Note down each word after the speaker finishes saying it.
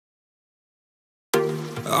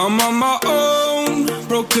I'm on my own,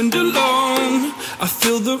 broken and alone. I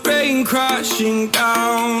feel the rain crashing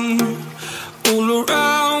down all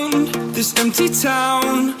around this empty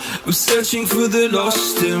town. I'm searching for the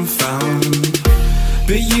lost and found,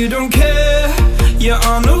 but you don't care, you're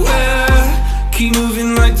unaware. Keep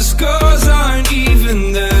moving like the scars aren't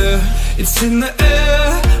even there. It's in the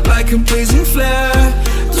air like a blazing flare.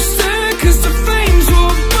 Don't stare cause the flames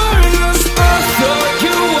will burn us. I thought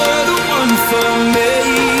you were the one for me,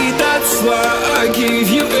 that's why I gave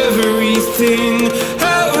you everything.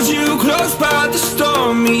 Held you close by the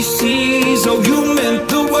stormy seas. Oh, you meant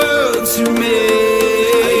the world to me.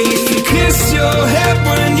 I used to kiss your head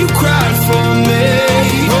when you cried for me,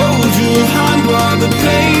 hold your hand while the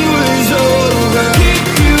pain was over, keep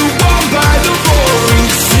you warm by the roaring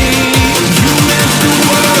sea. You meant the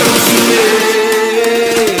world to me.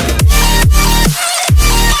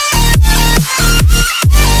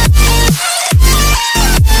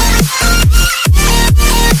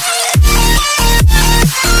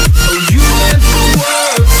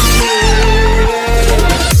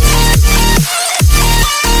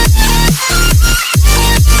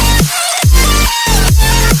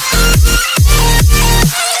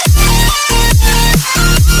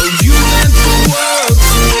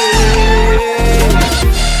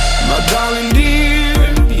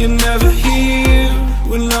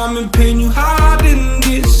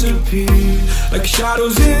 Like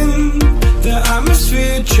shadows in the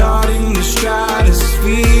atmosphere, charting the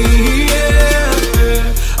stratosphere.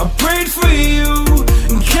 Yeah. I prayed for you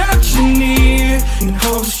and kept you near in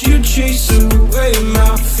hopes you'd chase away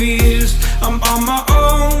my fears. I'm on my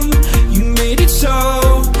own, you made it so,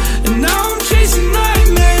 and now I'm chasing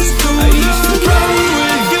nightmares too. I used to run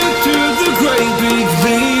with you through the great big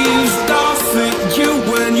leaves, laugh at you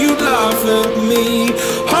when you laugh at me,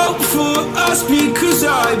 hope for us because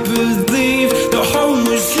I believe the home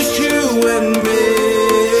was just you and me.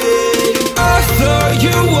 I thought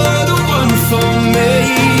you were the one for me,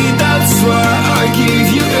 that's why I gave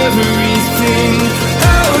you everything.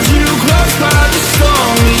 Held you close by the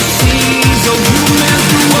stormy seas. Oh, you meant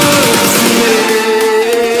the world to me.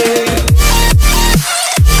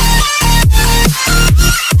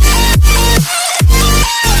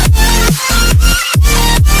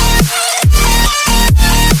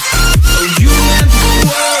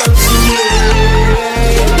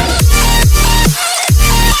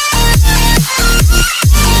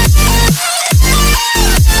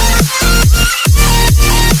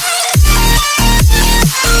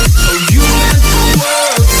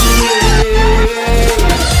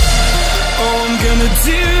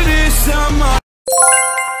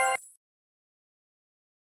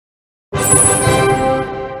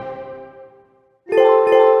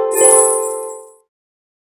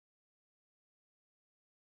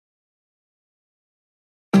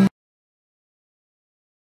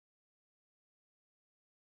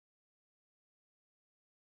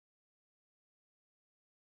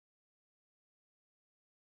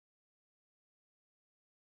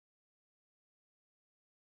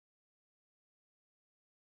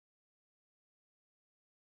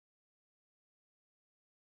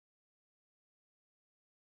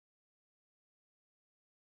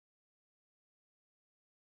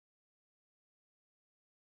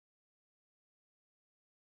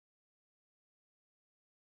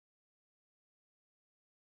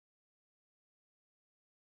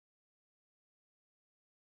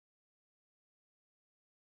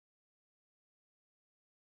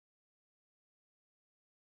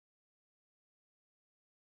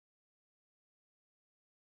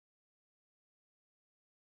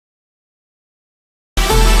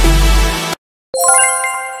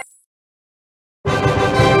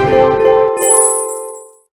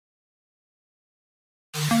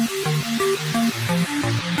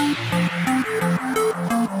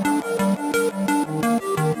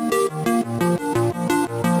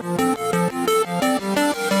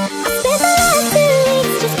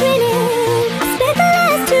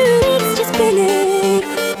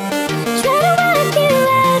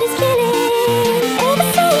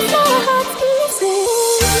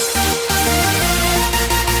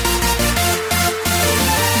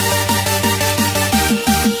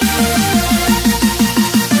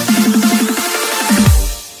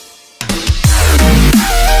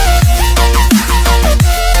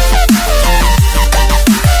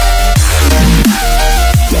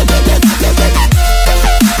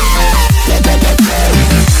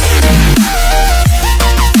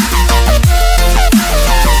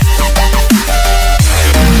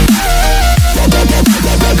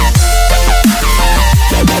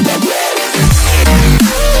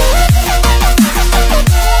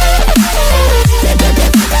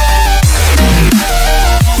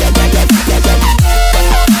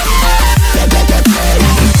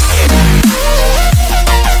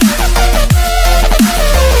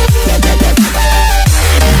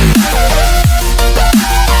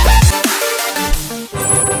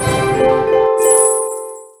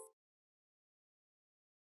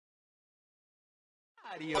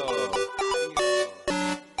 tío.